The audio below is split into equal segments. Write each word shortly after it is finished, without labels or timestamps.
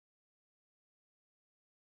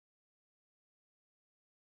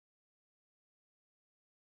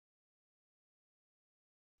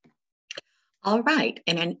All right,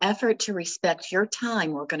 in an effort to respect your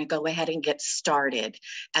time, we're going to go ahead and get started.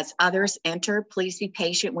 As others enter, please be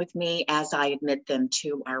patient with me as I admit them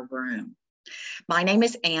to our room. My name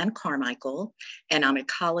is Ann Carmichael, and I'm a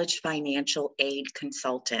college financial aid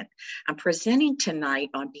consultant. I'm presenting tonight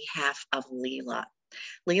on behalf of Leela.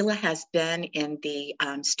 Leela has been in the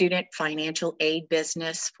student financial aid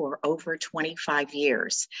business for over 25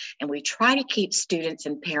 years, and we try to keep students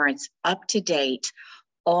and parents up to date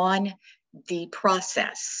on the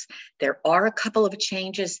process. There are a couple of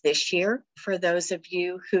changes this year for those of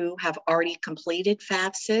you who have already completed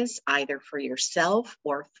FAFSAs, either for yourself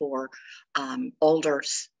or for older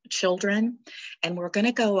children. And we're going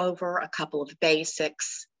to go over a couple of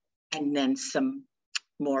basics and then some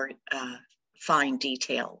more fine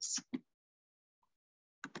details.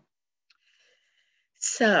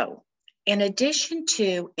 So, in addition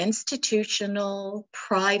to institutional,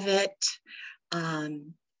 private,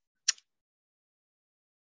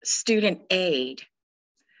 student aid,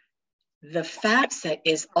 the FAFSA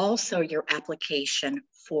is also your application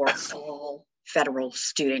for all federal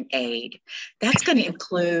student aid. That's going to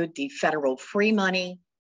include the federal free money,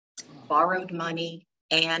 borrowed money,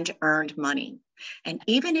 and earned money. And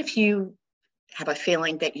even if you have a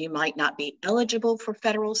feeling that you might not be eligible for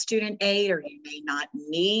federal student aid, or you may not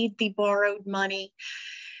need the borrowed money,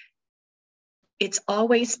 it's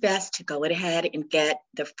always best to go ahead and get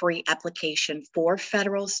the free application for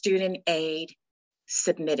federal student aid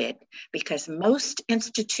submitted, because most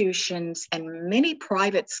institutions and many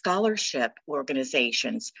private scholarship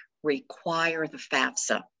organizations require the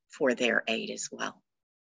FAFSA for their aid as well.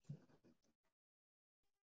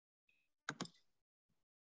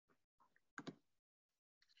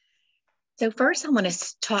 So first, I want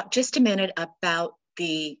to talk just a minute about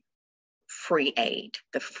the free aid,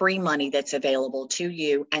 the free money that's available to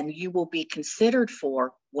you and you will be considered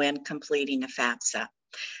for when completing a FAFSA.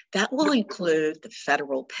 That will include the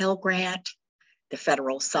federal Pell Grant, the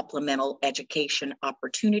federal Supplemental Education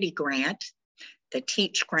Opportunity Grant, the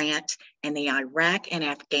TEACH Grant, and the Iraq and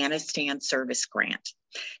Afghanistan Service Grant.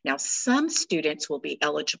 Now, some students will be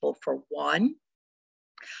eligible for one.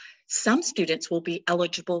 Some students will be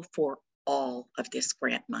eligible for all of this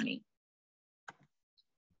grant money.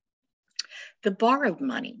 The borrowed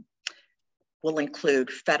money will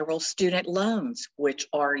include federal student loans, which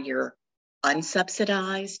are your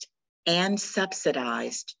unsubsidized and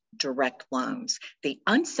subsidized direct loans. The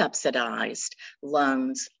unsubsidized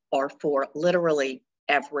loans are for literally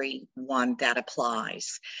everyone that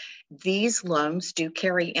applies. These loans do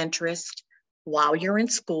carry interest while you're in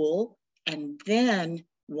school and then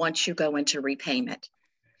once you go into repayment.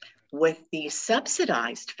 With the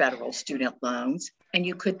subsidized federal student loans, and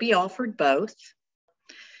you could be offered both,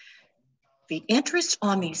 the interest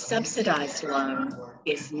on the subsidized loan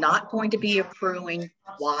is not going to be accruing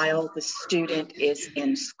while the student is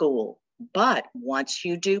in school. But once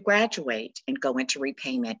you do graduate and go into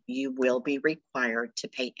repayment, you will be required to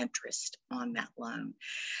pay interest on that loan.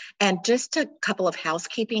 And just a couple of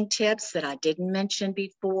housekeeping tips that I didn't mention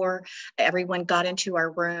before everyone got into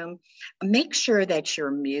our room. Make sure that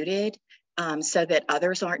you're muted so that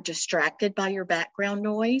others aren't distracted by your background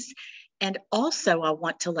noise. And also, I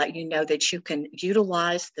want to let you know that you can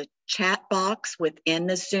utilize the chat box within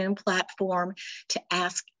the Zoom platform to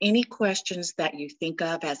ask any questions that you think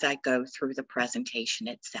of as I go through the presentation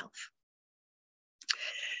itself.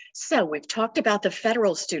 So we've talked about the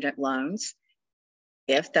federal student loans.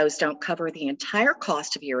 If those don't cover the entire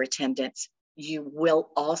cost of your attendance, you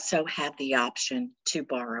will also have the option to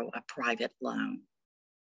borrow a private loan.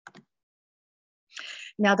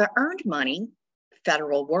 Now, the earned money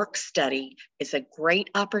federal work study is a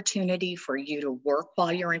great opportunity for you to work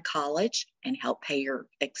while you're in college and help pay your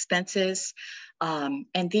expenses. And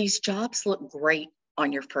these jobs look great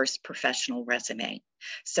on your first professional resume.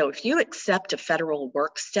 So if you accept a federal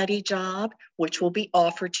work study job, which will be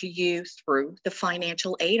offered to you through the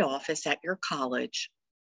financial aid office at your college,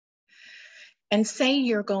 and say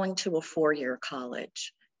you're going to a four-year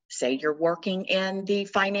college, say you're working in the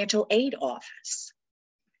financial aid office,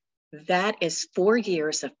 that is 4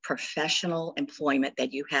 years of professional employment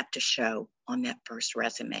that you have to show on that first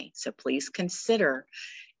resume. So please consider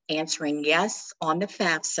answering yes on the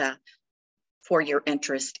FAFSA for your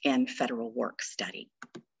interest in federal work study.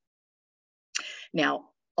 Now,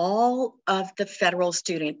 all of the federal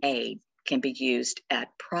student aid can be used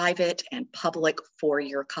at private and public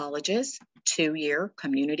four-year colleges, two-year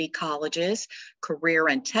community colleges, career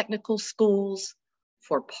and technical schools,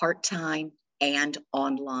 for part-time and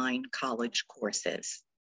online college courses.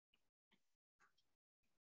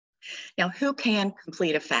 Now, who can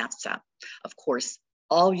complete a FAFSA? Of course,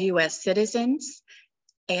 all U.S. citizens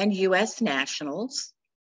and U.S. nationals,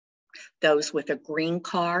 those with a green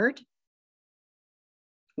card,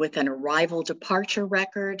 with an arrival departure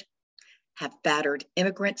record, have battered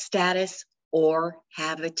immigrant status, or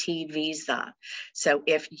have a T visa. So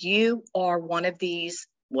if you are one of these,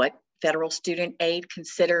 what federal student aid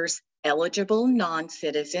considers eligible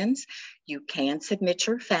non-citizens, you can submit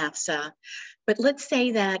your FAFSA. But let's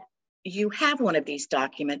say that you have one of these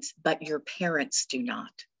documents, but your parents do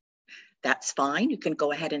not. That's fine. You can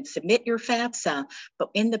go ahead and submit your FAFSA, but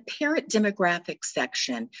in the parent demographics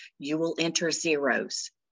section, you will enter zeros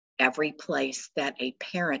every place that a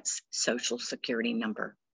parent's social security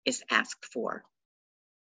number is asked for.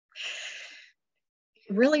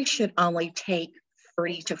 It really should only take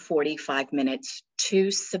 30 to 45 minutes to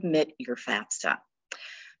submit your FAFSA.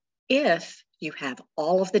 If you have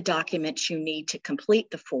all of the documents you need to complete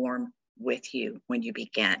the form with you when you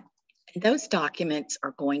begin. And those documents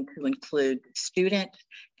are going to include student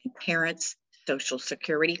and parents' social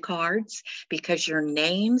security cards, because your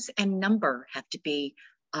names and number have to be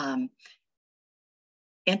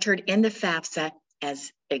entered in the FAFSA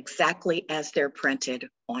as exactly as they're printed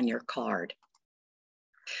on your card.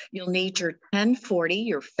 You'll need your 1040,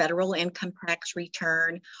 your federal income tax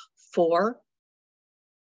return for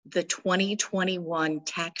the 2021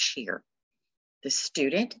 tax year. The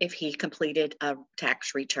student, if he completed a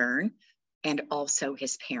tax return, and also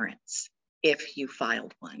his parents, if you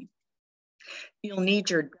filed one. You'll need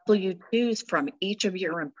your W-2s from each of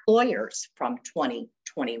your employers from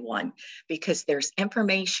 2021, because there's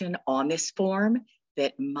information on this form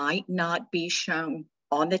that might not be shown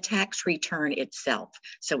on the tax return itself.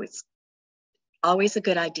 So it's always a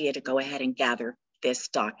good idea to go ahead and gather this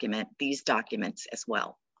document, these documents as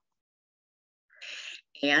well.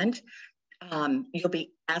 And you'll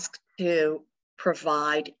be asked to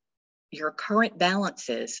provide your current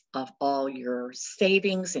balances of all your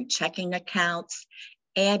savings and checking accounts.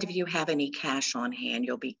 And if you have any cash on hand,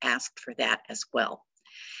 you'll be asked for that as well.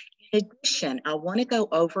 In addition, I want to go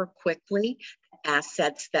over quickly the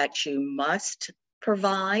assets that you must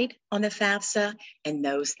provide on the FAFSA and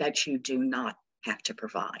those that you do not have to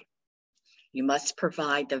provide. You must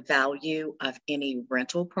provide the value of any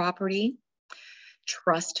rental property,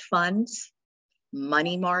 trust funds,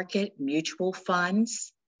 money market, mutual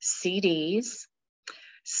funds, CDs,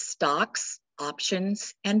 stocks,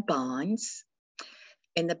 options, and bonds.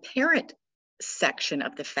 In the parent section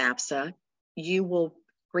of the FAFSA, you will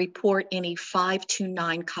report any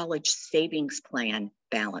 529 college savings plan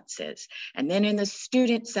balances. And then in the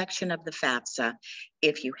student section of the FAFSA,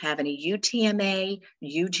 if you have any UTMA,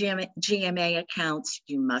 UGMA accounts,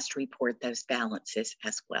 you must report those balances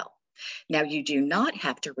as well. Now, you do not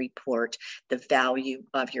have to report the value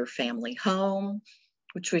of your family home,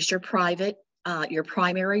 which was your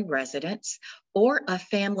primary residence, or a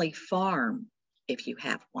family farm, if you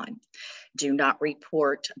have one. Do not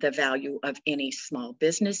report the value of any small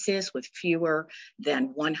businesses with fewer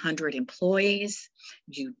than 100 employees.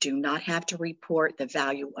 You do not have to report the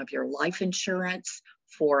value of your life insurance,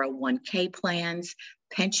 401k plans,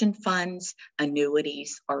 pension funds,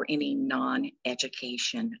 annuities, or any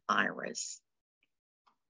non-education IRAs.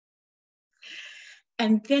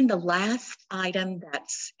 And then the last item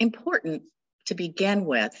that's important to begin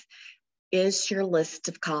with is your list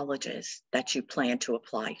of colleges that you plan to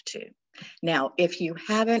apply to. Now, if you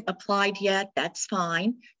haven't applied yet, that's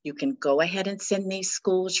fine. You can go ahead and send these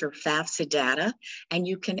schools your FAFSA data, and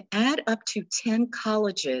you can add up to 10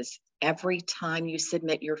 colleges every time you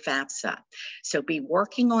submit your FAFSA. So be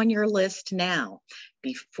working on your list now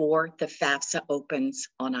before the FAFSA opens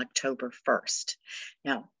on October 1st.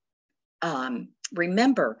 Now,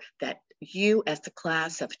 remember that you, as the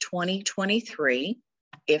class of 2023,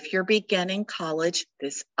 if you're beginning college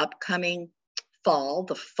this upcoming fall,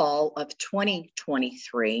 the fall of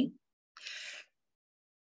 2023,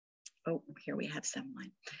 oh, here we have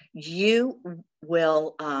someone. You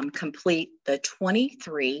will complete the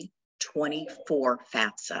 23-24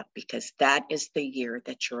 FAFSA, because that is the year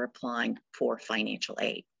that you're applying for financial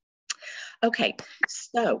aid. Okay,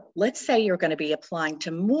 so let's say you're going to be applying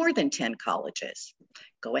to more than 10 colleges.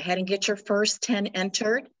 Go ahead and get your first 10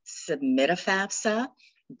 entered, submit a FAFSA,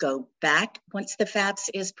 go back once the FAFSA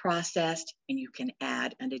is processed, and you can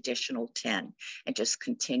add an additional 10 and just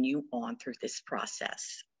continue on through this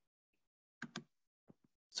process.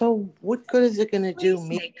 So what good is it going to do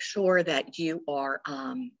me? Make sure that you are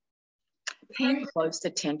paying close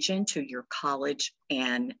attention to your college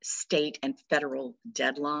and state and federal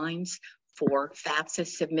deadlines for FAFSA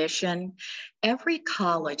submission, every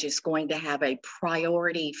college is going to have a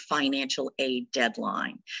priority financial aid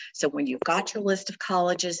deadline. So when you've got your list of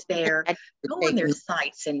colleges there, go on their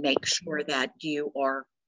sites and make sure that you are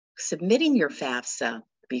submitting your FAFSA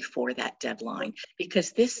before that deadline,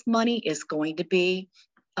 because this money is going to be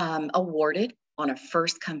awarded on a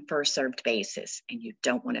first come, first served basis, and you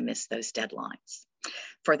don't want to miss those deadlines.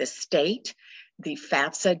 For the state, the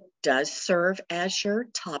FAFSA does serve as your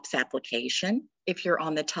TOPS application if you're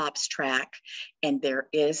on the TOPS track, and there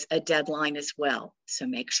is a deadline as well. So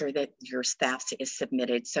make sure that your FAFSA is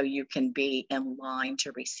submitted so you can be in line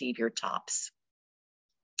to receive your TOPS.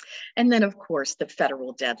 And then, of course, the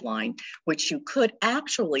federal deadline, which you could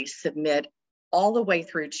actually submit all the way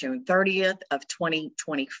through June 30th of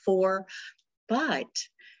 2024, but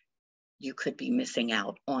you could be missing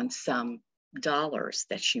out on some dollars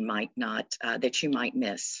that you might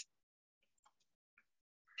miss.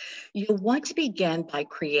 You'll want to begin by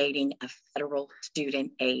creating a federal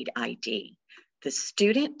student aid ID. The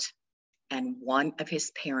student and one of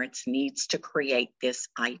his parents needs to create this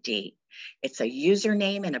ID. It's a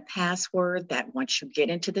username and a password that once you get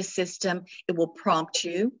into the system, it will prompt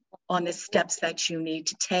you on the steps that you need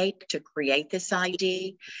to take to create this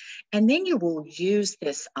ID. And then you will use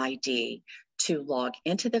this ID to log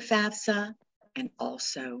into the FAFSA and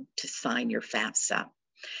also to sign your FAFSA.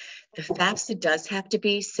 The FAFSA does have to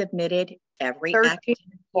be submitted every academic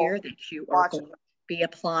year that you are going to be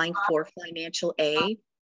applying for financial aid.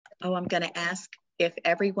 Oh, I'm going to ask if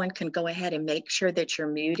everyone can go ahead and make sure that you're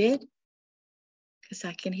muted, because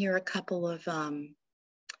I can hear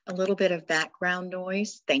a little bit of background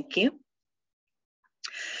noise. Thank you.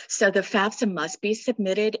 So the FAFSA must be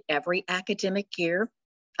submitted every academic year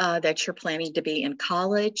that you're planning to be in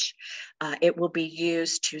college. It will be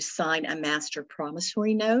used to sign a master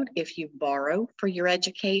promissory note if you borrow for your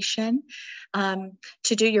education. To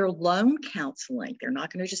do your loan counseling, they're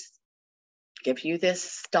not going to just give you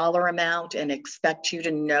this dollar amount and expect you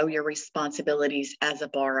to know your responsibilities as a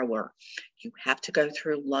borrower. You have to go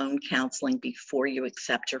through loan counseling before you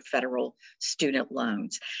accept your federal student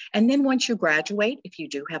loans. And then once you graduate, if you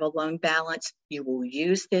do have a loan balance, you will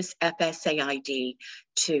use this FSA ID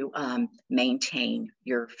to maintain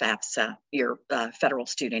your FAFSA, your federal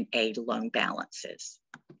student aid loan balances.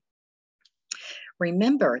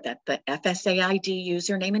 Remember that the FSA ID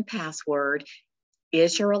username and password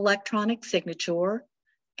is your electronic signature,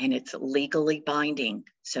 and it's legally binding.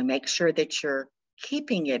 So make sure that you're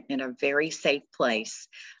keeping it in a very safe place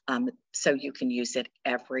so you can use it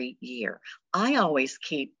every year. I always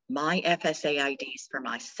keep my FSA IDs for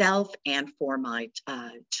myself and for my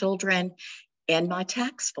children in my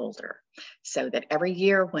tax folder, so that every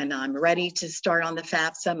year when I'm ready to start on the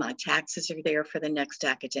FAFSA, my taxes are there for the next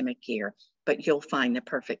academic year, but you'll find the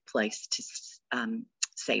perfect place to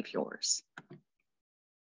save yours.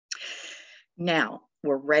 Now,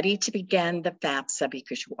 we're ready to begin the FAFSA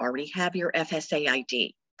because you already have your FSA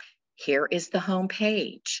ID. Here is the home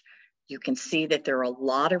page. You can see that there are a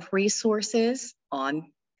lot of resources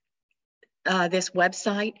on this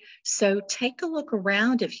website, so take a look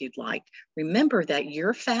around if you'd like. Remember that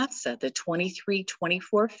your FAFSA, the 23-24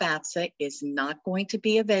 FAFSA, is not going to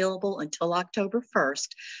be available until October 1st,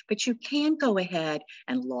 but you can go ahead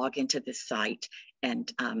and log into the site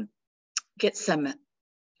and get some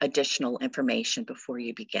additional information before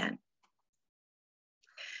you begin.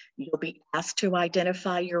 You'll be asked to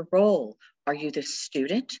identify your role. Are you the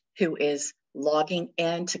student who is logging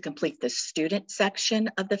in to complete the student section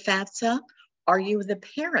of the FAFSA? Are you the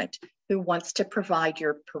parent who wants to provide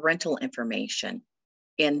your parental information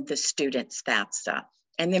in the student's FAFSA?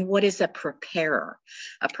 And then what is a preparer?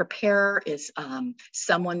 A preparer is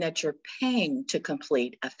someone that you're paying to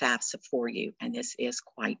complete a FAFSA for you, and this is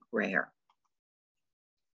quite rare.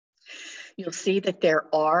 You'll see that there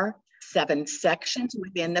are 7 sections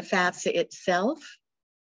within the FAFSA itself.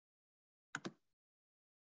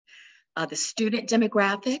 The student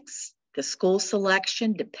demographics, the school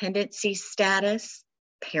selection, dependency status,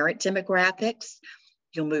 parent demographics.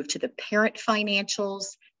 You'll move to the parent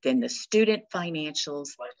financials, then the student financials,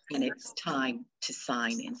 and it's time to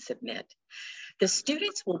sign and submit. The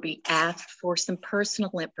students will be asked for some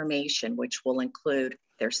personal information, which will include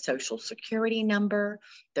their social security number,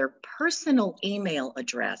 their personal email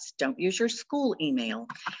address, don't use your school email,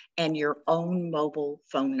 and your own mobile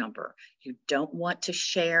phone number. You don't want to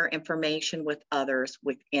share information with others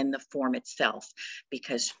within the form itself,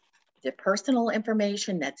 because the personal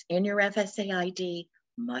information that's in your FSA ID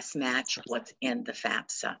must match what's in the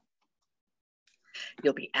FAFSA.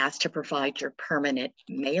 You'll be asked to provide your permanent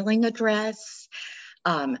mailing address.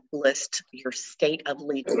 List your state of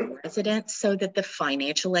legal residence so that the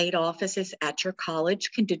financial aid offices at your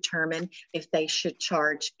college can determine if they should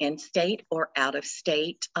charge in-state or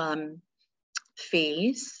out-of-state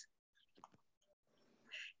fees.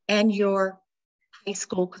 And your high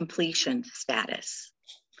school completion status.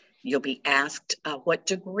 You'll be asked what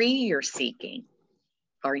degree you're seeking.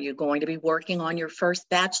 Are you going to be working on your first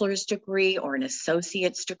bachelor's degree or an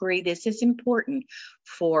associate's degree? This is important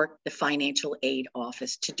for the financial aid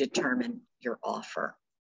office to determine your offer.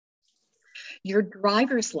 Your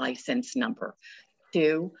driver's license number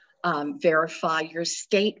to verify your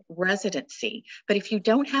state residency. But if you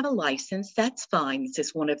don't have a license, that's fine. This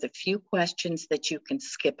is one of the few questions that you can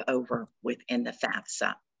skip over within the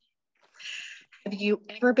FAFSA. Have you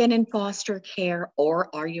ever been in foster care, or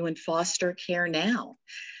are you in foster care now?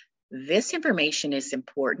 This information is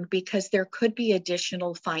important because there could be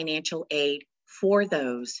additional financial aid for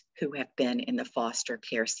those who have been in the foster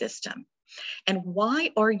care system. And why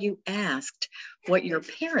are you asked what your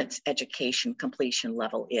parents' education completion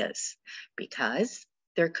level is? Because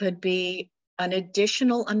there could be an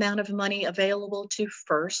additional amount of money available to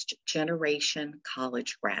first-generation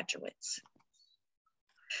college graduates.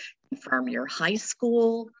 Confirm your high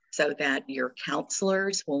school so that your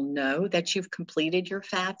counselors will know that you've completed your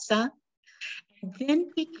FAFSA, and then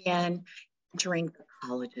begin entering the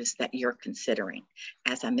colleges that you're considering.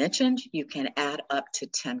 As I mentioned, you can add up to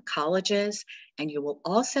 10 colleges, and you will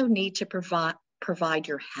also need to provide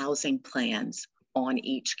your housing plans on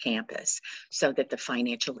each campus so that the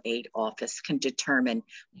financial aid office can determine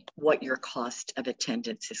what your cost of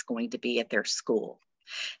attendance is going to be at their school.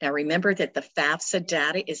 Now, remember that the FAFSA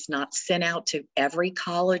data is not sent out to every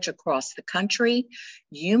college across the country.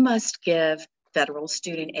 You must give federal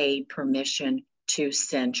student aid permission to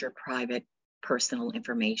send your private personal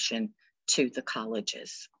information to the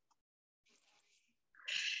colleges.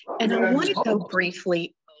 And I want to go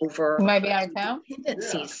briefly over You might be out of town.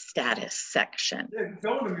 Dependency status section. Yeah, he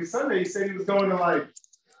told me Sunday, he said he was going to like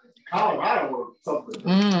Colorado or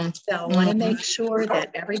something. So I want to make sure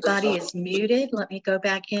that everybody is muted. Let me go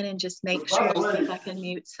back in and just make sure if I can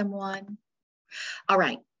mute someone. All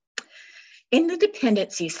right. In the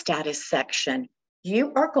dependency status section,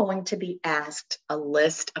 you are going to be asked a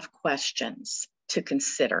list of questions to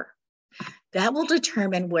consider. That will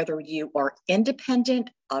determine whether you are independent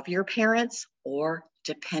of your parents or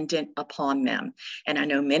dependent upon them. And I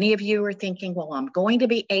know many of you are thinking, well, I'm going to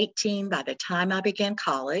be 18 by the time I begin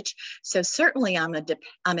college, so certainly I'm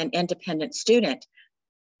an independent student.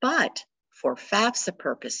 But for FAFSA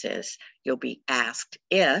purposes, you'll be asked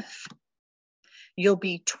if you'll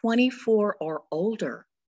be 24 or older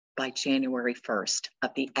by January 1st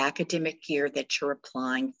of the academic year that you're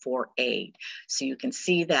applying for aid. So you can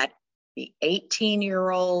see that the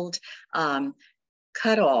 18-year-old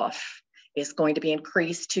cutoff is going to be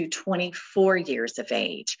increased to 24 years of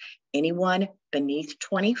age. Anyone beneath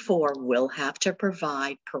 24 will have to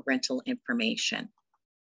provide parental information.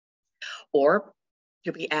 Or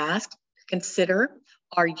you'll be asked to consider,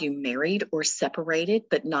 are you married or separated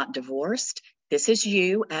but not divorced? This is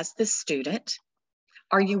you as the student.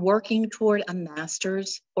 Are you working toward a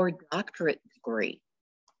master's or doctorate degree?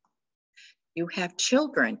 You have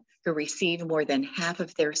children who receive more than half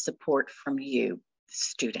of their support from you, the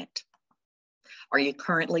student. Are you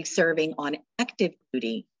currently serving on active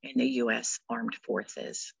duty in the U.S. Armed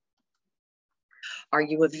Forces? Are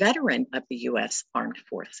you a veteran of the U.S. Armed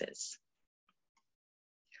Forces?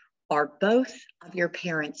 Are both of your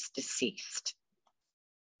parents deceased?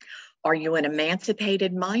 Are you an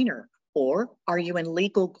emancipated minor, or are you in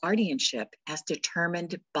legal guardianship as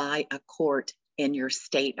determined by a court in your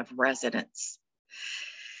state of residence?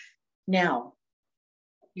 Now,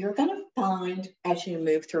 you're going to find as you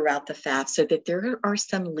move throughout the FAFSA that there are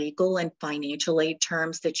some legal and financial aid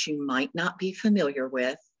terms that you might not be familiar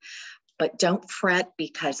with, but don't fret,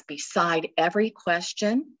 because beside every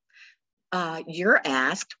question you're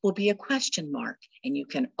asked will be a question mark, and you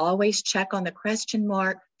can always check on the question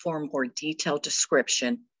mark for a more detailed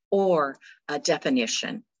description or a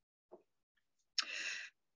definition.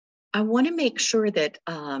 I want to make sure that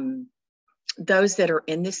those that are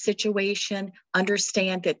in this situation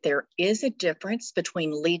understand that there is a difference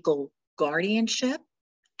between legal guardianship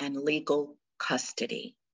and legal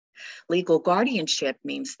custody. Legal guardianship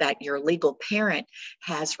means that your legal parent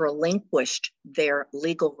has relinquished their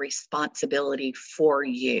legal responsibility for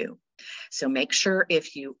you. So make sure,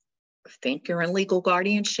 if you think you're in legal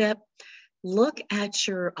guardianship, look at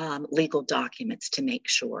your legal documents to make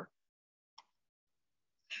sure.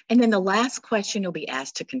 And then the last question you'll be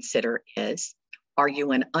asked to consider is, are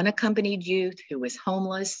you an unaccompanied youth who is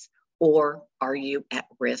homeless or are you at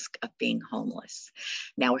risk of being homeless?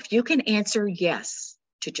 Now, if you can answer yes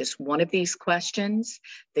to just one of these questions,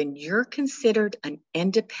 then you're considered an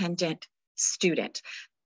independent student.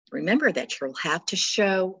 Remember that you'll have to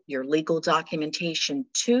show your legal documentation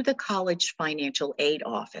to the college financial aid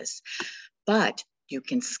office, but you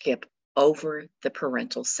can skip over the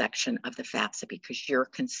parental section of the FAFSA because you're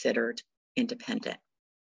considered independent.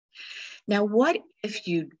 Now, what if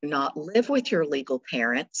you do not live with your legal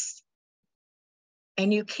parents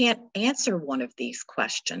and you can't answer one of these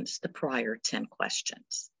questions, the prior 10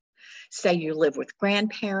 questions? Say you live with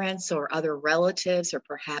grandparents or other relatives or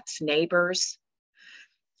perhaps neighbors,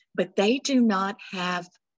 but they do not have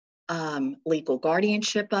legal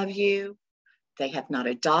guardianship of you. They have not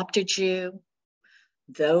adopted you.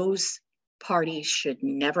 Those parties should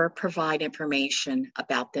never provide information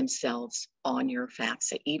about themselves on your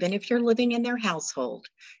FAFSA. Even if you're living in their household,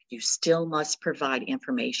 you still must provide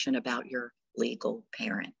information about your legal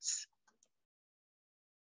parents.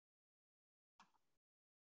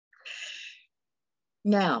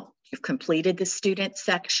 Now, you've completed the student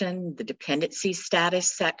section, the dependency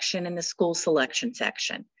status section, and the school selection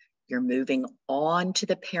section. You're moving on to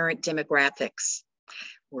the parent demographics.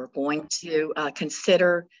 We're going to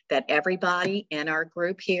consider that everybody in our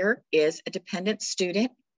group here is a dependent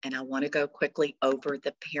student, and I want to go quickly over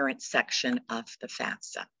the parent section of the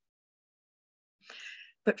FAFSA.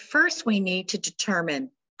 But first, we need to determine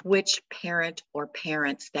which parent or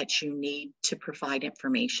parents that you need to provide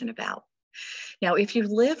information about. Now, if you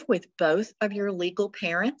live with both of your legal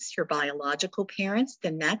parents, your biological parents,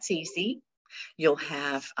 then that's easy. You'll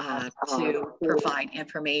have to provide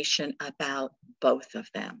information about both of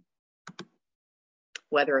them.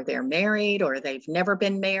 Whether they're married or they've never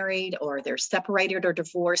been married or they're separated or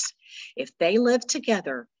divorced, if they live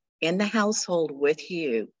together in the household with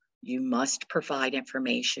you, you must provide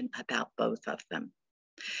information about both of them.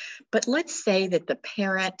 But let's say that the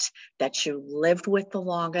parent that you lived with the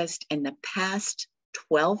longest in the past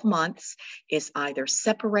 12 months is either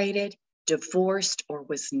separated, divorced, or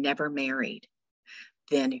was never married.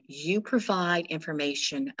 Then you provide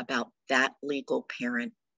information about that legal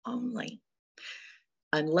parent only.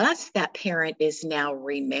 Unless that parent is now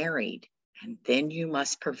remarried, and then you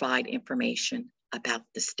must provide information about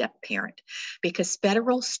the step parent, because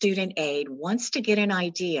federal student aid wants to get an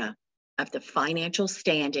idea of the financial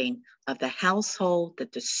standing of the household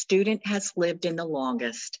that the student has lived in the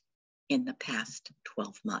longest in the past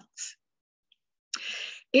 12 months.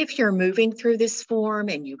 If you're moving through this form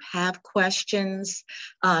and you have questions,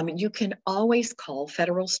 you can always call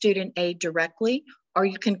federal student aid directly, or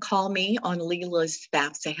you can call me on Leela's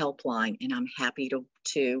FAFSA helpline, and I'm happy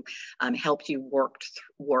to help you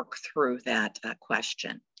work through that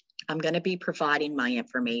question. I'm going to be providing my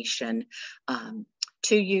information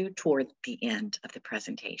to you toward the end of the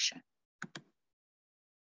presentation.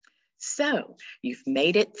 So you've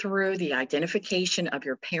made it through the identification of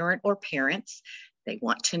your parent or parents. They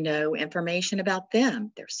want to know information about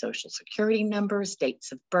them, their social security numbers,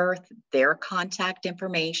 dates of birth, their contact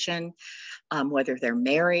information, whether they're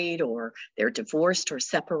married or they're divorced or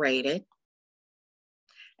separated.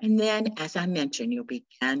 And then, as I mentioned, you'll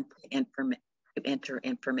begin to enter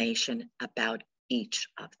information about each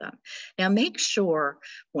of them. Now, make sure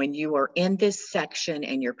when you are in this section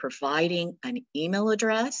and you're providing an email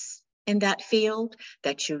address in that field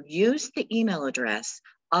that you use the email address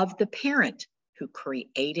of the parent who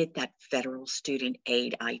created that federal student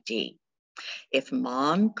aid ID. If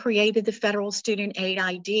mom created the federal student aid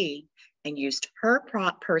ID and used her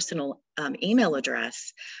personal email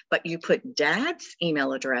address, but you put dad's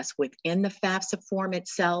email address within the FAFSA form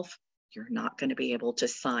itself, you're not going to be able to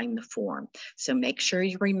sign the form. So make sure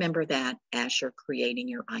you remember that as you're creating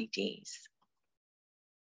your IDs.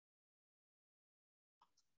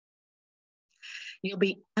 You'll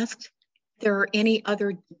be asked if there are any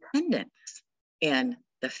other dependents in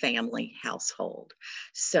the family household.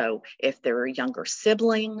 So if there are younger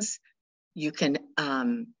siblings, you can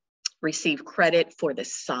receive credit for the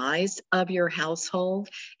size of your household.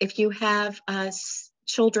 If you have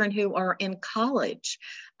children who are in college,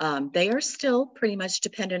 they are still pretty much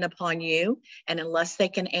dependent upon you. And unless they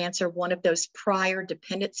can answer one of those prior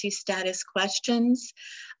dependency status questions,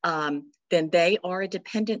 then they are a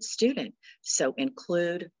dependent student. So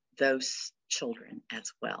include those children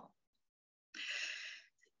as well.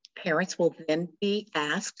 Parents will then be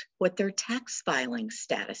asked what their tax filing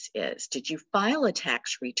status is. Did you file a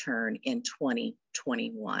tax return in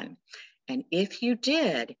 2021? And if you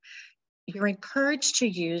did, you're encouraged to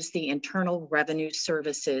use the Internal Revenue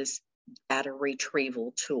Service's data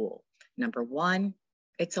retrieval tool. Number one,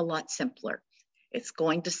 it's a lot simpler. It's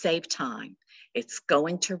going to save time. It's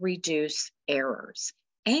going to reduce errors.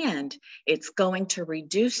 And it's going to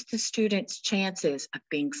reduce the student's chances of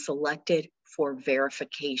being selected for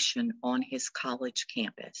verification on his college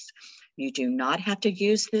campus. You do not have to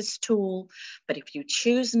use this tool, but if you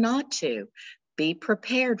choose not to, be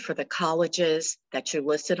prepared for the colleges that you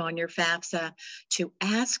listed on your FAFSA to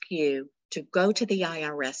ask you to go to the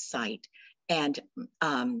IRS site and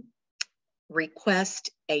request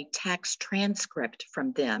a tax transcript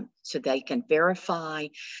from them so they can verify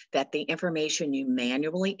that the information you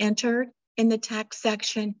manually entered in the tax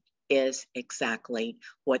section is exactly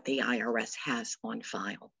what the IRS has on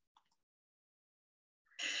file.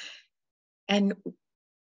 And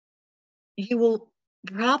you will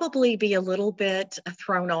probably be a little bit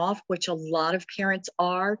thrown off, which a lot of parents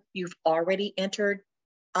are. You've already entered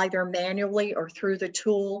either manually or through the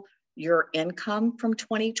tool your income from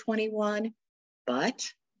 2021, but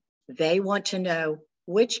they want to know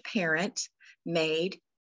which parent made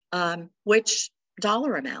which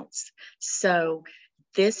dollar amounts. So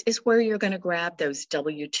this is where you're going to grab those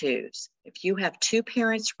W-2s. If you have two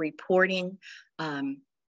parents reporting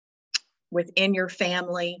within your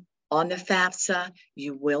family on the FAFSA,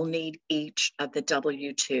 you will need each of the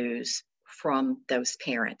W-2s from those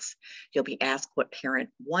parents. You'll be asked what parent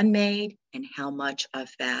one made and how much of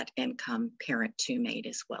that income parent two made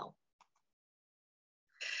as well.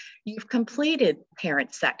 You've completed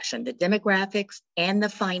parent section, the demographics and the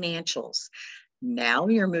financials. Now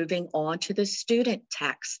you're moving on to the student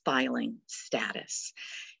tax filing status.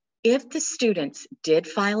 If the students did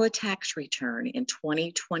file a tax return in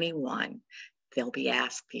 2021, they'll be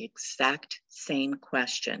asked the exact same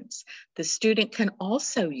questions. The student can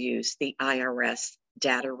also use the IRS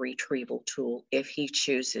data retrieval tool if he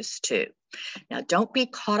chooses to. Now, don't be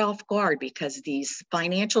caught off guard because these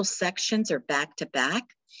financial sections are back to back.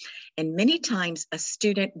 And many times a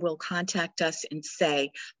student will contact us and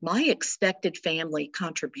say, my expected family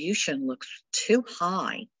contribution looks too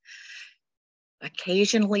high.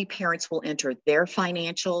 Occasionally, parents will enter their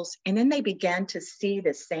financials and then they begin to see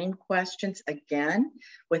the same questions again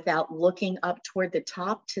without looking up toward the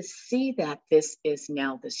top to see that this is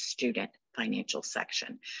now the student financial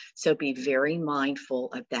section. So be very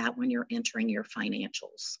mindful of that when you're entering your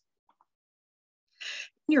financials.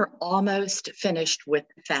 You're almost finished with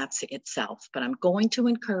FAFSA itself, but I'm going to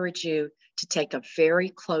encourage you to take a very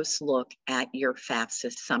close look at your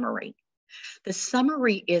FAFSA summary. The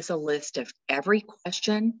summary is a list of every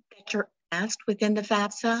question that you're asked within the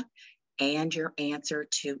FAFSA and your answer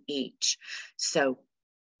to each. So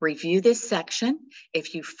review this section.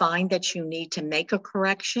 If you find that you need to make a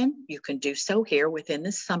correction, you can do so here within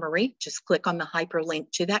the summary. Just click on the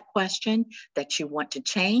hyperlink to that question that you want to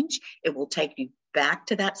change. It will take you back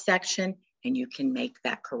to that section and you can make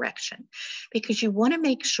that correction because you want to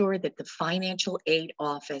make sure that the financial aid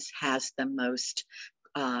office has the most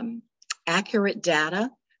accurate data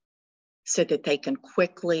so that they can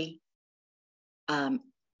quickly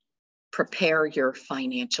prepare your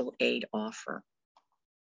financial aid offer.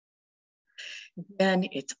 Then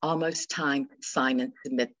it's almost time to sign and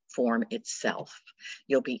submit form itself.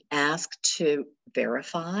 You'll be asked to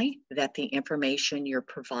verify that the information you're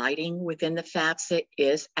providing within the FAFSA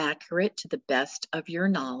is accurate to the best of your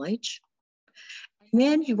knowledge. And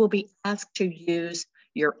then you will be asked to use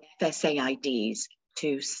your FSA IDs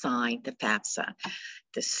to sign the FAFSA.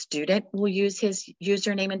 The student will use his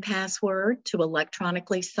username and password to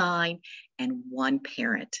electronically sign, and one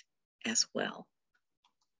parent as well.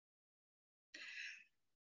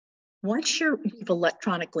 Once you've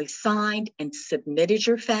electronically signed and submitted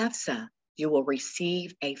your FAFSA, you will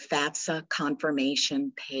receive a FAFSA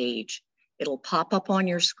confirmation page. It'll pop up on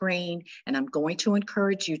your screen, and I'm going to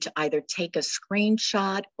encourage you to either take a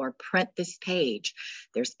screenshot or print this page.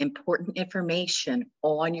 There's important information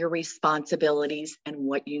on your responsibilities and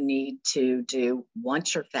what you need to do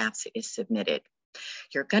once your FAFSA is submitted.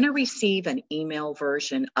 You're going to receive an email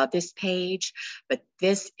version of this page, but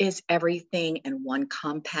this is everything in one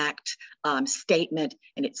compact statement,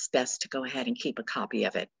 and it's best to go ahead and keep a copy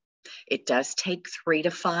of it. It does take 3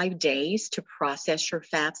 to 5 days to process your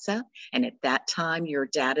FAFSA, and at that time, your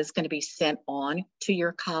data is going to be sent on to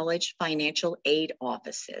your college financial aid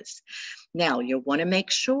offices. Now, you'll want to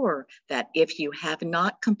make sure that if you have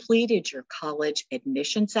not completed your college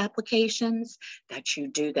admissions applications, that you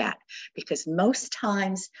do that, because most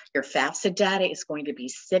times your FAFSA data is going to be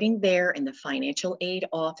sitting there in the financial aid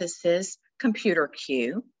office's computer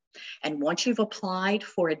queue. And once you've applied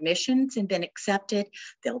for admissions and been accepted,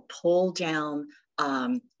 they'll pull down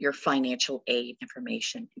your financial aid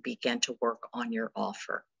information and begin to work on your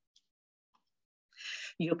offer.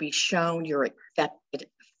 You'll be shown your expected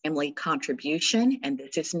family contribution, and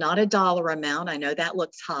this is not a dollar amount. I know that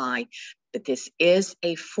looks high, but this is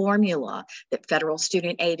a formula that federal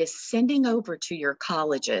student aid is sending over to your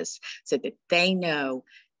colleges so that they know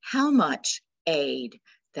how much aid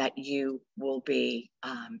that you will be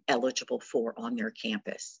eligible for on their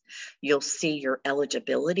campus. You'll see your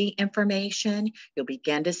eligibility information. You'll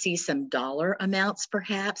begin to see some dollar amounts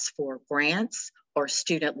perhaps for grants or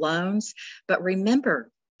student loans, but remember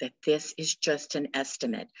that this is just an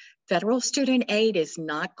estimate. Federal student aid is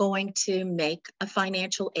not going to make a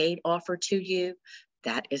financial aid offer to you.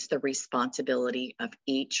 That is the responsibility of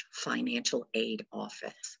each financial aid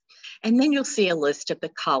office. And then you'll see a list of the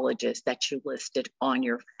colleges that you listed on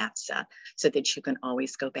your FAFSA so that you can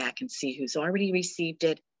always go back and see who's already received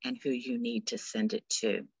it and who you need to send it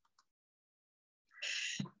to.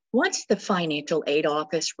 Once the financial aid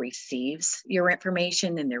office receives your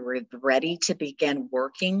information and they're ready to begin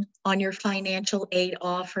working on your financial aid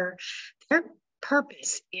offer, their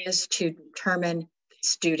purpose is to determine the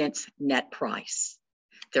student's net price.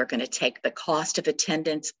 They're going to take the cost of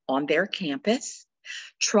attendance on their campus,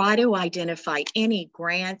 try to identify any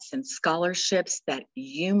grants and scholarships that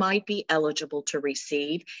you might be eligible to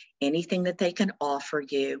receive, anything that they can offer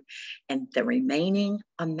you, and the remaining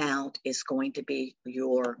amount is going to be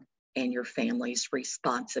your and your family's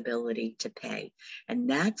responsibility to pay. And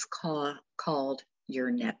that's called your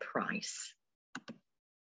net price.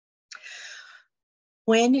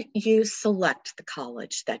 When you select the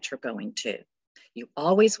college that you're going to, you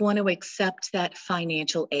always want to accept that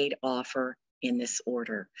financial aid offer in this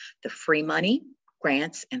order: the free money,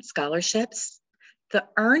 grants and scholarships, the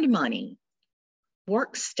earned money,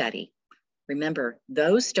 work study. Remember,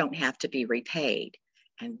 those don't have to be repaid.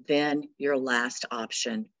 And then your last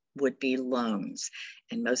option would be loans.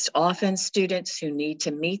 And most often students who need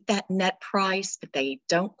to meet that net price, but they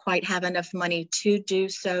don't quite have enough money to do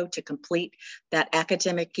so to complete that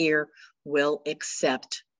academic year, will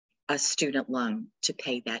accept a student loan to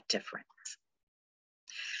pay that difference.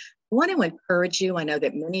 I want to encourage you. I know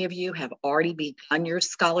that many of you have already begun your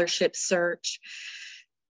scholarship search.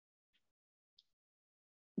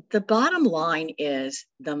 The bottom line is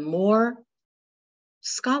the more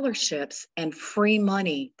scholarships and free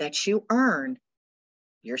money that you earn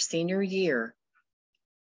your senior year,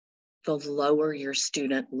 the lower your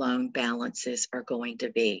student loan balances are going to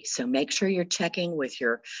be. So make sure you're checking with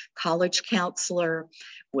your college counselor,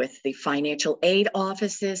 with the financial aid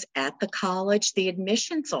offices at the college, the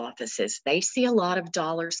admissions offices. They see a lot of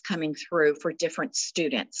dollars coming through for different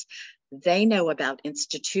students. They know about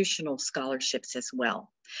institutional scholarships as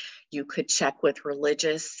well. You could check with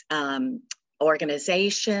religious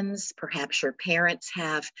organizations. Perhaps your parents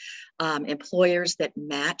have employers that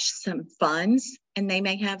match some funds, and they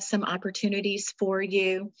may have some opportunities for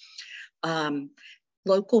you.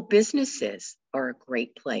 Local businesses are a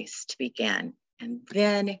great place to begin, and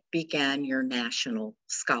then begin your national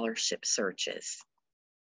scholarship searches.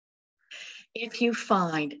 If you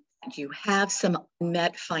find that you have some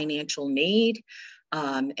unmet financial need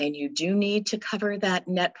and you do need to cover that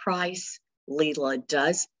net price, LELA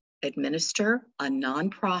does administer a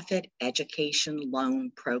nonprofit education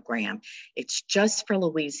loan program. It's just for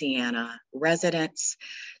Louisiana residents.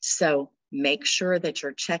 So make sure that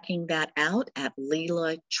you're checking that out at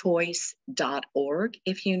lelachoice.org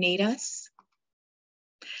if you need us.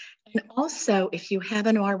 And also, if you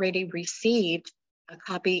haven't already received a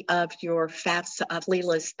copy of your FAFSA, of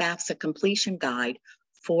LELA's FAFSA completion guide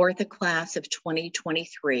for the class of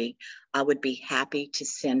 2023, I would be happy to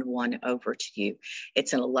send one over to you.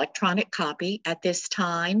 It's an electronic copy at this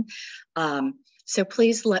time, so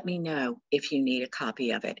please let me know if you need a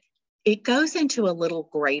copy of it. It goes into a little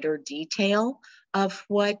greater detail of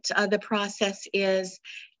what the process is,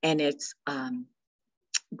 and it's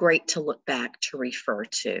great to look back to refer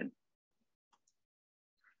to.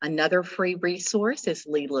 Another free resource is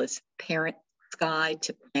LELA's Parent Guide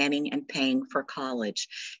to Planning and Paying for College.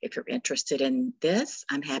 If you're interested in this,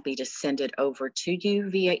 I'm happy to send it over to you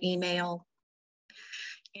via email,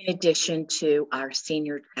 in addition to our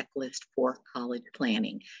senior checklist for college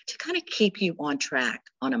planning, to kind of keep you on track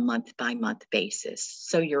on a month-by-month basis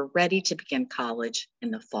so you're ready to begin college in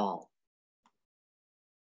the fall.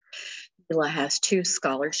 LELA has 2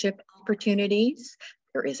 scholarship opportunities.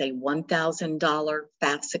 There is a $1,000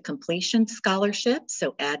 FAFSA completion scholarship,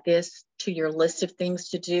 so add this to your list of things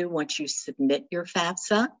to do once you submit your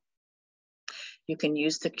FAFSA. You can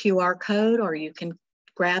use the QR code, or you can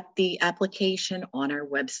grab the application on our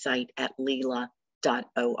website at lela.org.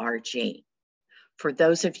 For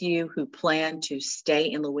those of you who plan to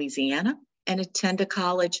stay in Louisiana and attend a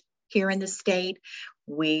college here in the state,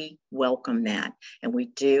 we welcome that. And we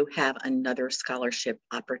do have another scholarship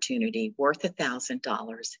opportunity worth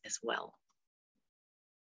 $1,000 as well.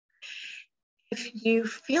 If you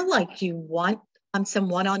feel like you want some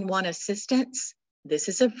one-on-one assistance, this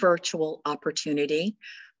is a virtual opportunity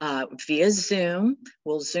via Zoom.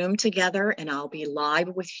 We'll Zoom together and I'll be live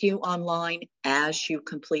with you online as you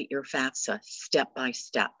complete your FAFSA step by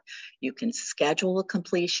step. You can schedule a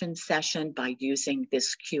completion session by using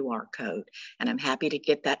this QR code, and I'm happy to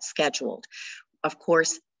get that scheduled. Of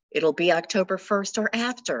course, it'll be October 1st or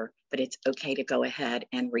after, but it's okay to go ahead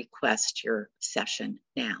and request your session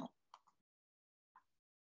now.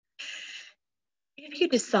 If you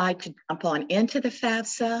decide to jump on into the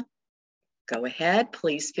FAFSA, go ahead,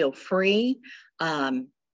 please feel free.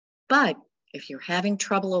 But if you're having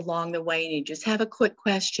trouble along the way and you just have a quick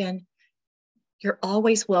question, you're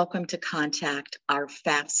always welcome to contact our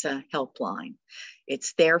FAFSA helpline.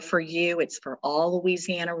 It's there for you. It's for all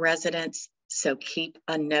Louisiana residents, so keep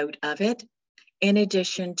a note of it, in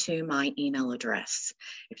addition to my email address,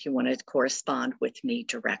 if you want to correspond with me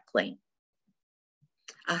directly.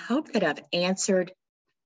 I hope that I've answered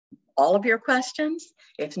all of your questions.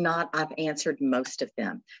 If not, I've answered most of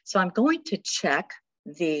them. So I'm going to check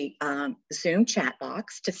the Zoom chat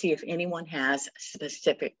box to see if anyone has a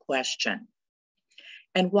specific question.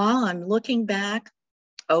 And while I'm looking back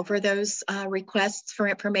over those requests for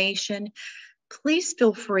information, please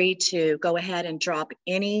feel free to go ahead and drop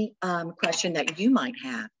any question that you might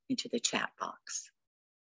have into the chat box.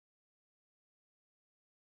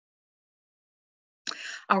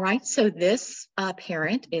 All right, so this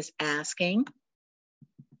parent is asking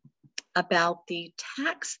about the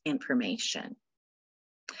tax information.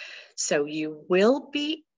 So you will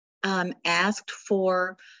be asked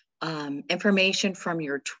for information from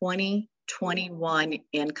your 2021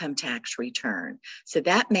 income tax return. So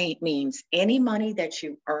that means any money that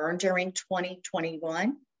you earned during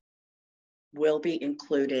 2021 will be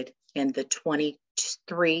included in the 23-24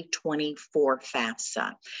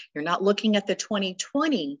 FAFSA. You're not looking at the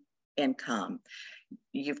 2020 income.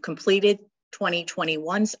 You've completed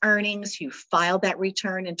 2021's earnings, you filed that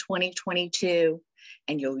return in 2022,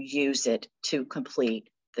 and you'll use it to complete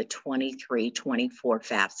the 23-24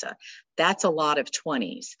 FAFSA. That's a lot of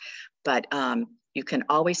 20s, but you can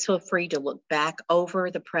always feel free to look back over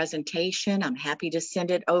the presentation. I'm happy to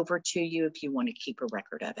send it over to you if you want to keep a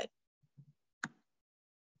record of it.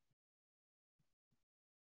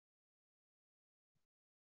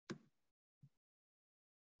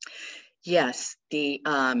 Yes, the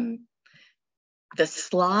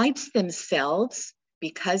slides themselves,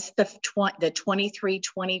 because the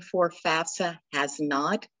 23-24 FAFSA has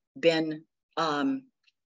not been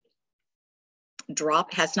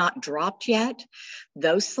dropped yet,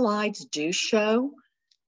 those slides do show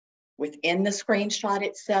within the screenshot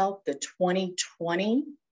itself the 2020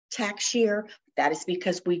 tax year. That is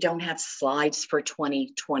because we don't have slides for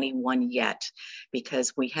 2021 yet,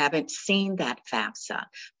 because we haven't seen that FAFSA,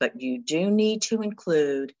 but you do need to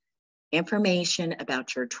include information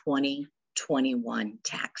about your 2021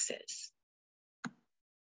 taxes.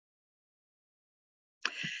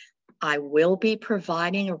 I will be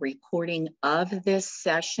providing a recording of this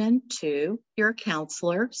session to your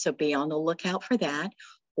counselor, so be on the lookout for that.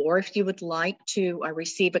 Or if you would like to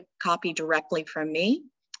receive a copy directly from me,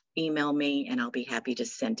 email me and I'll be happy to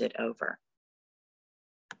send it over.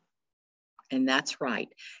 And that's right,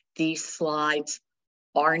 these slides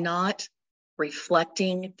are not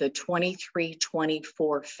reflecting the 23-24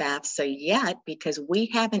 FAFSA yet because we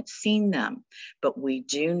haven't seen them, but we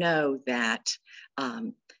do know that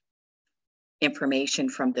information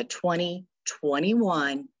from the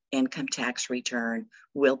 2021 income tax return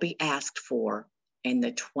will be asked for in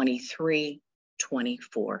the 23-24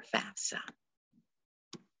 FAFSA.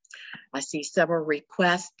 I see several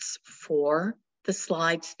requests for the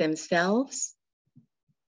slides themselves.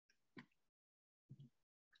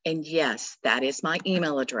 And yes, that is my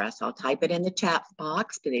email address. I'll type it in the chat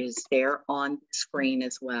box, but it is there on the screen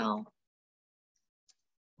as well.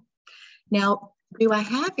 Now, do I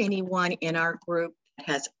have anyone in our group that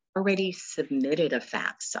has already submitted a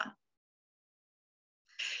FAFSA?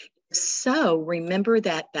 So remember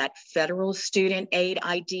that federal student aid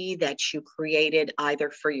ID that you created either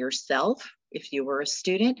for yourself, if you were a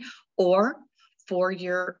student, or for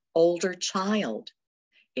your older child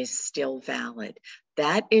is still valid.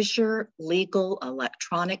 That is your legal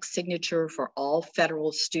electronic signature for all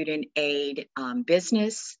federal student aid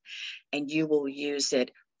business, and you will use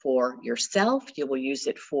it for yourself, you will use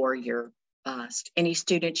it for your any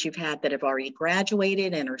students you've had that have already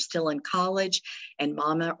graduated and are still in college, and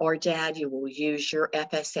mama or dad, you will use your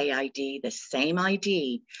FSA ID, the same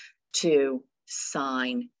ID, to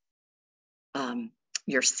sign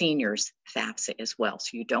your seniors FAFSA as well.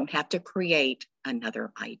 So you don't have to create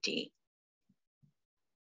another ID.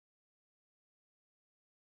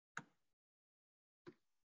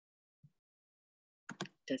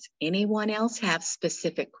 Does anyone else have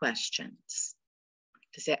specific questions?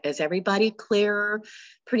 Is everybody clear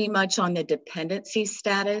pretty much on the dependency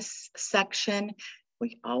status section?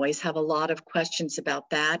 We always have a lot of questions about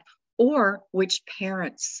that, or which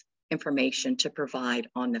parents' information to provide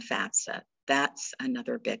on the FAFSA. That's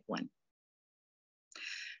another big one.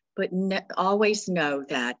 But always know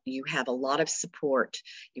that you have a lot of support.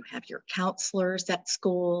 You have your counselors at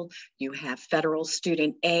school, you have federal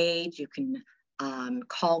student aid, you can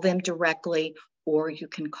call them directly, or you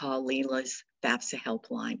can call Leela's FAFSA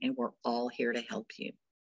helpline, and we're all here to help you.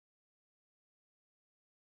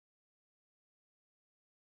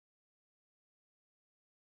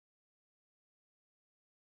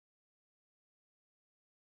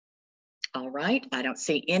 All right, I don't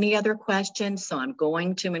see any other questions, so I'm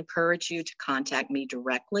going to encourage you to contact me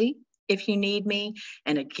directly if you need me.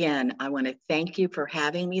 And again, I want to thank you for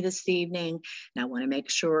having me this evening. And I want to make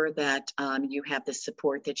sure that you have the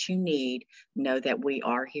support that you need. Know that we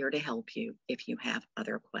are here to help you if you have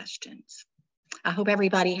other questions. I hope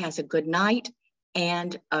everybody has a good night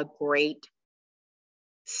and a great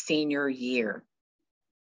senior year.